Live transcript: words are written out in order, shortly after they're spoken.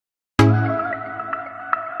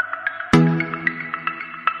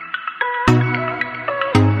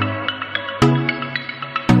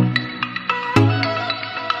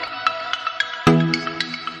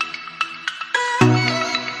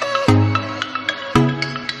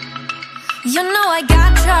You know I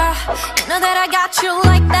gotcha, you know that I got you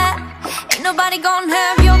like that. Ain't nobody gonna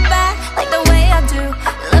have your back like the way I do.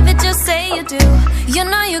 Love it, just say you do. You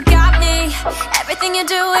know you got me. Everything you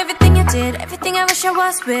do, everything you did, everything I wish I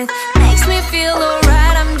was with makes me feel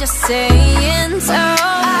alright, I'm just saying. So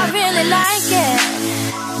I really like it.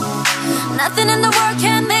 Nothing in the world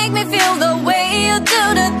can make me feel the way you do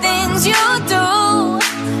the things you do.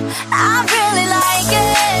 I really like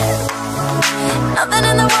it. Nothing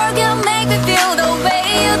in the world can make me feel the way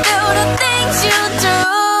you do the things you do.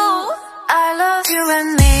 I love you and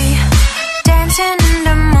me, dancing in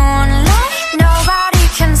the moonlight, nobody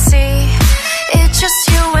can see. It's just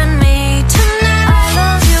you and me tonight. I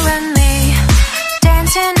love you and me,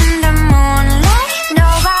 dancing in the moonlight,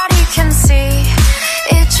 nobody can see.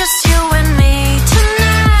 It's just you and me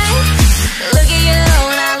tonight. Look at you,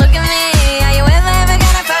 now look at me. Are you ever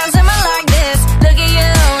gonna find someone like this? Look at you,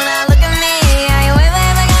 now look at me. Are you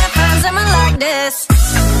ever gonna find someone like this?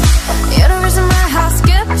 You're the reason my heart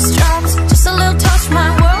skips, drops. Just a little touch, my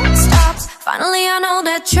world stops. Finally I know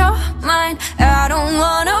that you're mine. I don't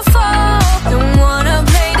wanna fall, don't wanna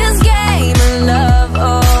play this game of love.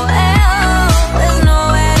 Oh, there's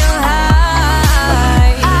nowhere to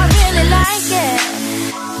hide. I really like it.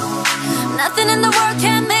 Nothing in the world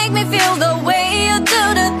can make me feel the way you do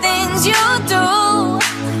the things you do.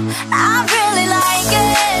 I really like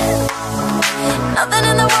it. Nothing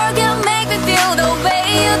in the world can make me feel the way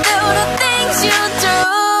you do the things you do.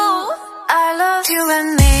 I love you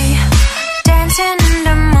and me, dancing in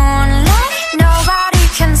the moonlight, nobody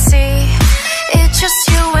can see. It's just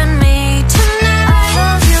you and me tonight. I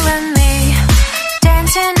love you and me,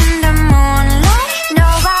 dancing in the moonlight,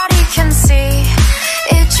 nobody can see.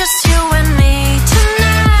 It's just you and me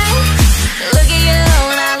tonight. Look at you,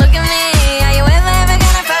 now look at me. Are you ever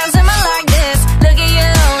gonna find someone like this? Look at you,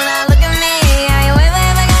 now look at me. Are you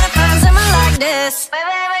ever gonna find someone like this?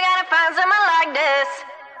 Ever gonna find someone like this?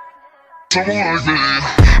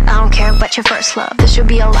 I don't care about your first love, this should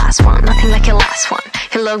be your last one. Nothing like your last one.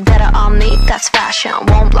 You look better on me, that's fashion.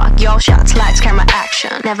 Won't block your shots, lights, camera,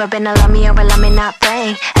 action. Never been a love me or a love me not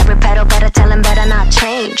playing. Every pedal better tell him better not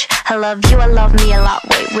change. I love you, I love me a lot.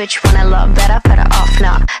 Wait, which one I love better? Better off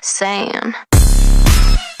not saying.